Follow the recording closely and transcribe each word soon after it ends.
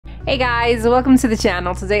Hey guys, welcome to the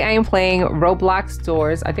channel. Today I am playing Roblox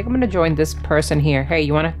Doors. I think I'm gonna join this person here. Hey,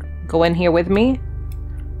 you wanna go in here with me?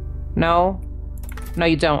 No? No,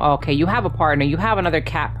 you don't. Oh, okay, you have a partner. You have another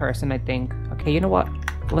cat person, I think. Okay, you know what?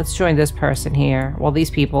 Let's join this person here. Well, these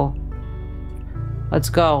people. Let's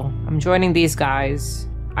go. I'm joining these guys.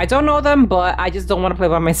 I don't know them, but I just don't want to play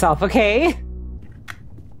by myself, okay?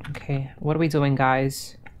 Okay, what are we doing,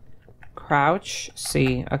 guys? Crouch,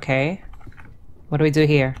 C, okay. What do we do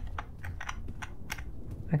here?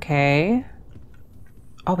 Okay.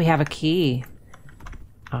 Oh, we have a key.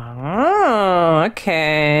 Oh,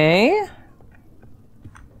 okay.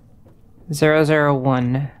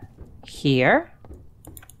 001 here.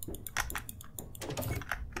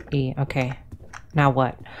 E, okay. Now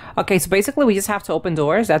what? Okay, so basically we just have to open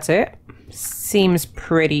doors, that's it. Seems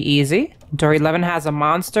pretty easy. Door 11 has a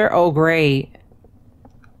monster. Oh, great.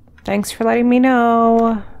 Thanks for letting me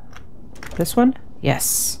know. This one?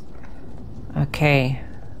 Yes. Okay.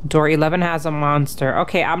 Door 11 has a monster.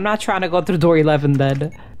 Okay, I'm not trying to go through door 11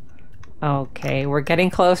 then. Okay, we're getting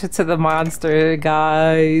closer to the monster,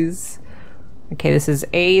 guys. Okay, this is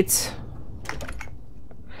 8.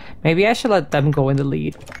 Maybe I should let them go in the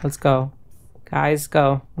lead. Let's go. Guys,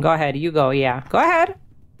 go. Go ahead. You go. Yeah. Go ahead.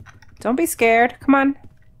 Don't be scared. Come on.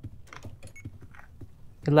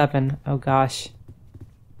 11. Oh, gosh.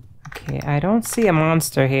 Okay, I don't see a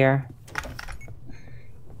monster here.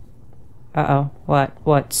 Uh-oh. What?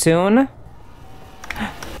 What? Soon?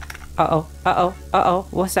 Uh-oh. Uh-oh. Uh-oh.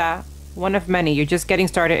 What's that? One of many. You're just getting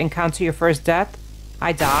started. Encounter your first death.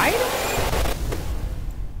 I died?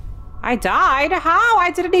 I died? How?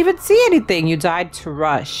 I didn't even see anything. You died to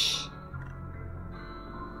rush.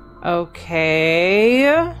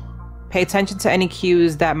 Okay. Pay attention to any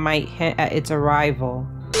cues that might hint at its arrival.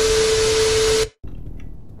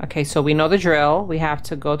 Okay, so we know the drill. We have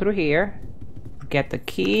to go through here, get the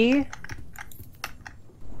key,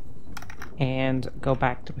 and go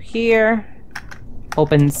back through here.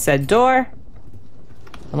 Open said door,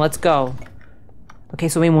 and let's go. Okay,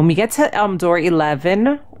 so when we get to door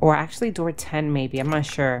 11, or actually door 10 maybe, I'm not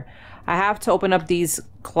sure. I have to open up these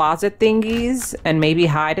closet thingies and maybe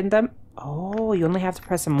hide in them. Oh, you only have to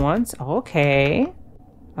press them once? Okay.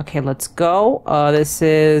 Okay, let's go. This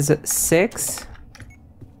is 6.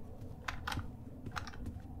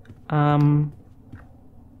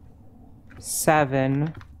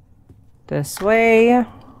 7. This way.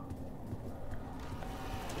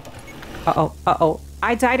 Uh-oh, uh-oh.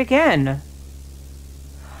 I died again.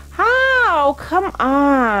 How? Come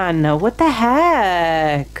on. What the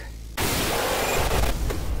heck?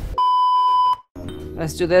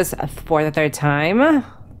 Let's do this for the 3rd time.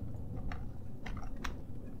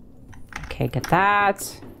 Okay, get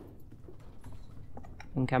that.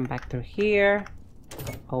 And come back through here.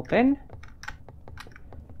 Open.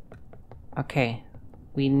 Okay.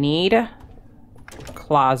 We need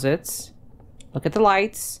closets. Look at the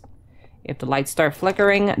lights. If the lights start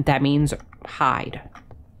flickering, that means hide.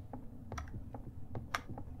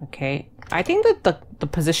 Okay. I think that the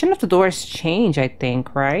position of the doors change, I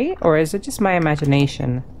think, right? Or is it just my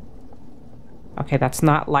imagination? Okay, that's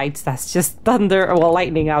not lights, that's just thunder or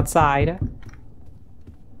lightning outside.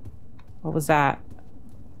 What was that?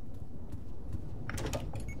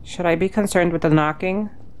 Should I be concerned with the knocking?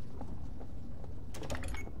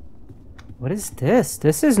 What is this?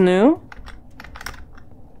 This is new?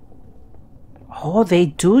 Oh, they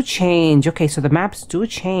do change. Okay, so the maps do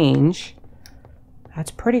change. That's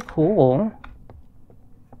pretty cool.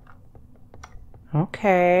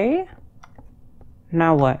 Okay.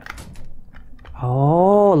 Now what?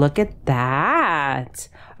 Oh, look at that.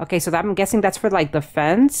 Okay, so I'm guessing that's for like the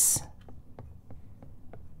fence.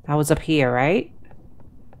 That was up here, right?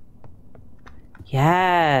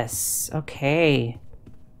 Yes. Okay.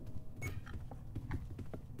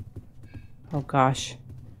 Oh gosh.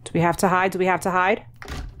 Do we have to hide? Do we have to hide?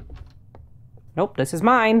 Nope, this is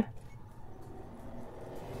mine.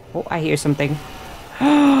 Oh, I hear something.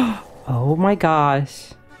 Oh my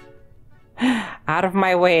gosh. Out of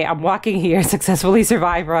my way. I'm walking here. Successfully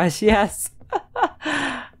survive rush. Yes.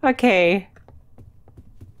 Okay.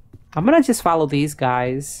 I'm gonna just follow these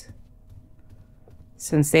guys,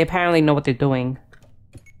 since they apparently know what they're doing.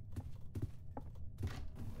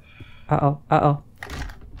 Uh-oh. Uh-oh.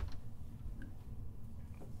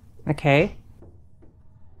 Okay.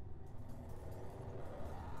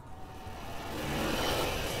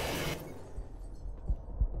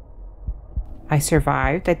 I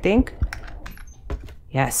survived, I think.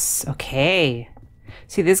 Yes, okay.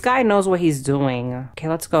 See, this guy knows what he's doing. Okay,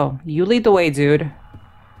 let's go. You lead the way, dude.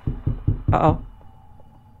 Uh-oh.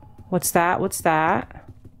 What's that? What's that?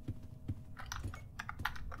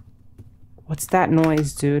 What's that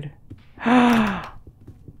noise, dude? How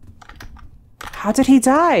did he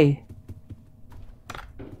die?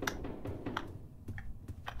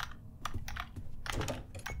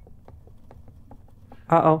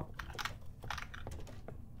 Uh-oh.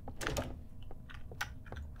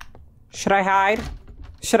 Should I hide?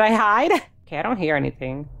 Should I hide? Okay, I don't hear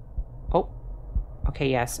anything. Oh. Okay,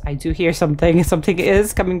 yes. I do hear something. Something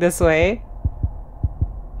is coming this way.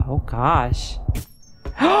 Oh, gosh.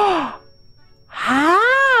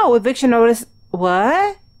 How? Eviction notice.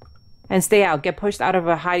 What? And stay out. Get pushed out of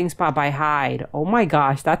a hiding spot by hide. Oh my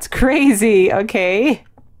gosh, that's crazy. Okay.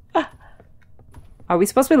 Are we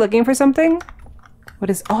supposed to be looking for something? What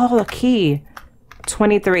is... Oh, the key.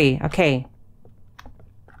 23. Okay.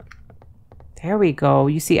 There we go.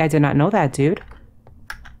 You see, I did not know that, dude.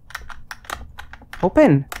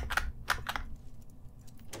 Open.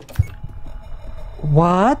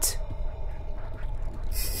 What?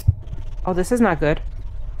 Oh, this is not good.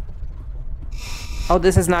 Oh,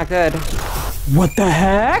 this is not good. What the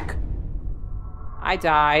heck? I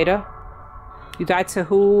died. You died to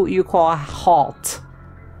who you call a halt.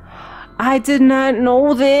 I did not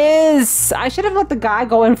know this. I should have let the guy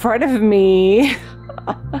go in front of me.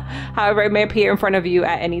 However, it may appear in front of you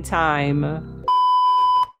at any time.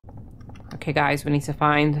 Okay, guys, we need to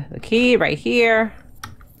find the key right here.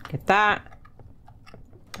 Get that.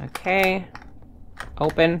 Okay.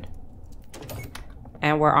 Open.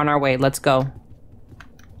 And we're on our way. Let's go.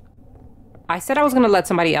 I said I was going to let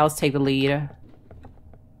somebody else take the lead.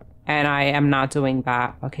 And I am not doing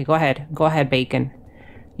that. Okay, go ahead. Go ahead, Bacon.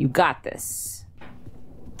 You got this.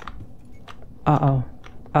 Uh-oh.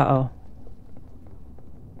 Uh-oh.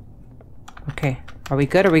 Okay. Are we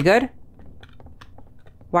good? Are we good?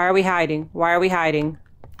 Why are we hiding? Why are we hiding?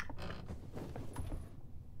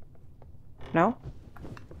 No?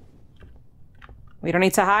 We don't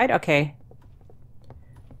need to hide? Okay.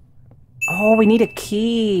 Oh, we need a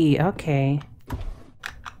key. Okay.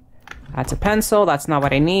 That's a pencil. That's not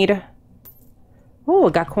what I need. Oh,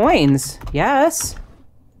 we got coins. Yes.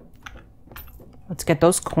 Let's get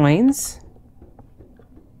those coins.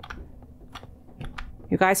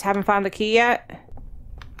 You guys haven't found the key yet?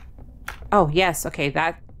 Oh, yes. Okay,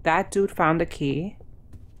 that dude found the key.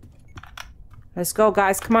 Let's go,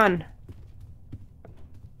 guys. Come on.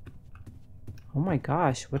 Oh my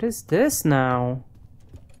gosh. What is this now?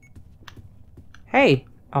 Hey.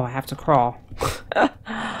 Oh, I have to crawl.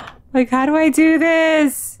 Like, how do I do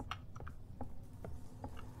this?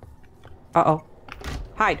 Uh-oh.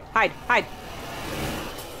 Hide, hide, hide.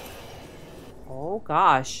 Oh,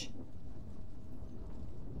 gosh.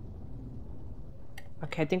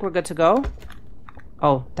 Okay, I think we're good to go.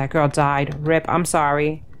 Oh, that girl died. Rip, I'm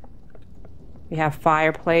sorry. We have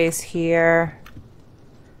fireplace here.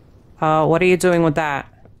 What are you doing with that?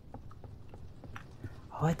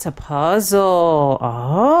 Oh, it's a puzzle.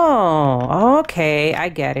 Oh, okay. I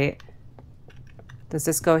get it. Does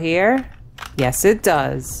this go here? Yes, it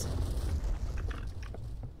does.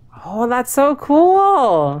 Oh, that's so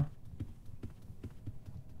cool.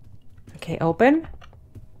 Okay, open.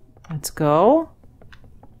 Let's go.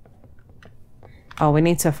 Oh, we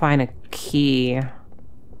need to find a key.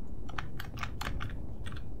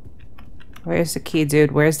 Where's the key,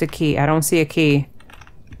 dude? Where's the key? I don't see a key.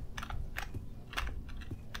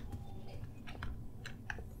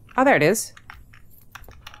 Oh, there it is.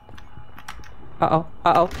 Uh-oh,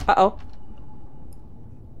 uh-oh, uh-oh.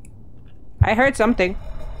 I heard something.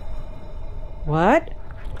 What?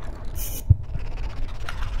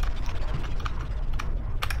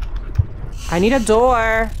 I need a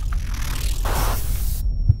door.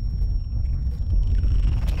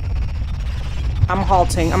 I'm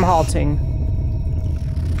halting, I'm halting.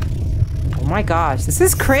 Oh my gosh, this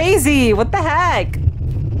is crazy! What the heck?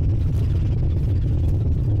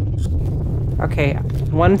 Okay,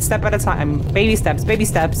 one step at a time. Baby steps, baby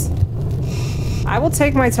steps. I will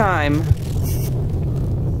take my time.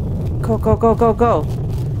 Go, go, go, go, go.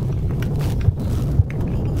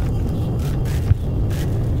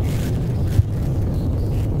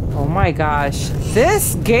 Oh my gosh.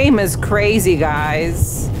 This game is crazy,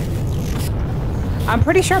 guys. I'm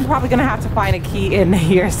pretty sure I'm probably gonna have to find a key in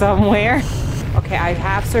here somewhere. Okay, I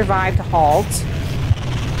have survived halt.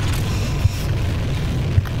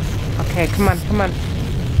 Okay, come on, come on.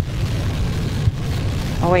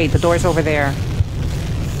 Oh wait, the door's over there.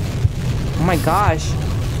 Oh my gosh.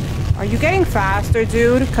 Are you getting faster,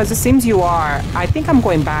 dude? Because it seems you are. I think I'm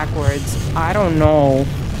going backwards. I don't know.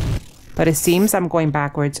 But it seems I'm going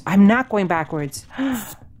backwards. I'm not going backwards.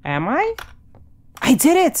 Am I? I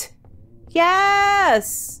did it!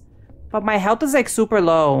 Yes! But my health is like super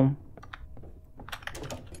low.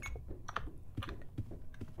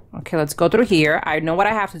 Okay, let's go through here. I know what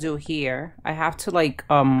I have to do here. I have to like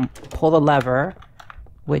pull the lever,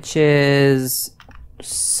 which is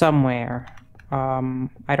somewhere. I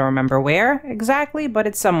don't remember where exactly, but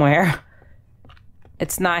it's somewhere.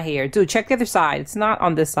 It's not here. Dude, check the other side. It's not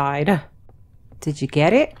on this side. Did you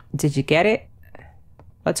get it? Did you get it?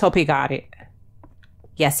 Let's hope he got it.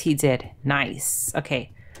 Yes, he did. Nice.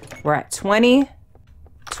 Okay. We're at 20.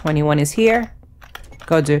 21 is here.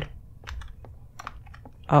 Go, dude.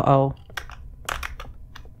 Uh-oh.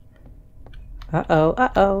 Uh-oh,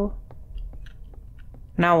 uh-oh.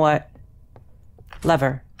 Now what?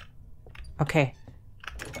 Lever. Okay.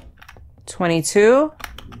 22.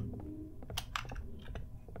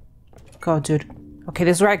 Go, dude. Okay,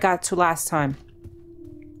 this is where I got to last time.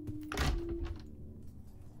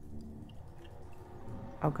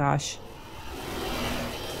 Oh, gosh.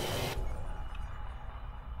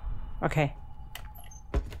 Okay.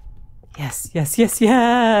 Yes, yes, yes,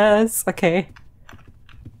 yes. Okay.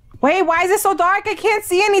 Wait, why is it so dark? I can't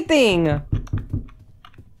see anything.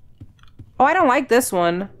 Oh, I don't like this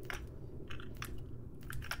one.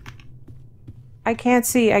 I can't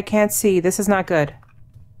see. I can't see. This is not good.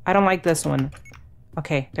 I don't like this one.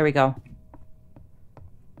 Okay, there we go.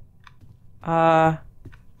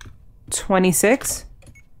 26.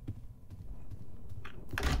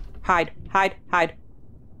 Hide, hide, hide.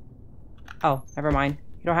 Oh, never mind.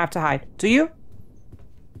 You don't have to hide. Do you?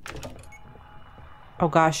 Oh,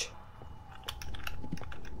 gosh.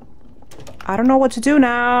 I don't know what to do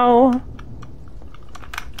now.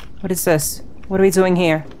 What is this? What are we doing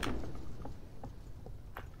here?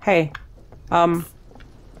 Hey.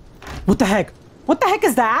 What the heck? What the heck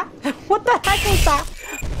is that? What the heck is that?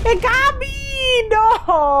 It got me!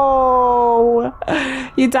 No!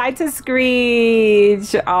 You died to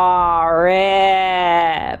Screech. Aw,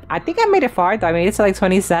 rip. I think I made it far though. I made it to like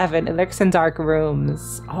 27. It lurks in dark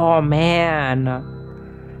rooms. Oh, man.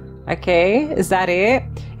 Okay, is that it?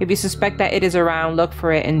 If you suspect that it is around, look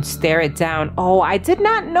for it and stare it down. Oh, I did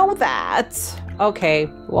not know that. Okay,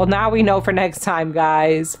 well now we know for next time,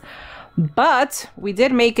 guys. But we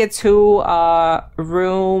did make it to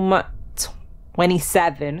room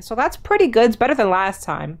 27. So that's pretty good. It's better than last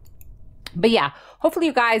time. But yeah, hopefully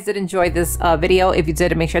you guys did enjoy this video. If you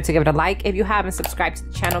did, make sure to give it a like. If you haven't subscribed to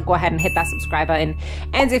the channel, go ahead and hit that subscribe button.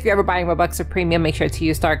 And if you're ever buying Robux or Premium, make sure to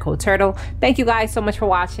use star code TURTLE. Thank you guys so much for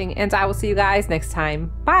watching, and I will see you guys next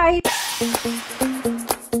time. Bye!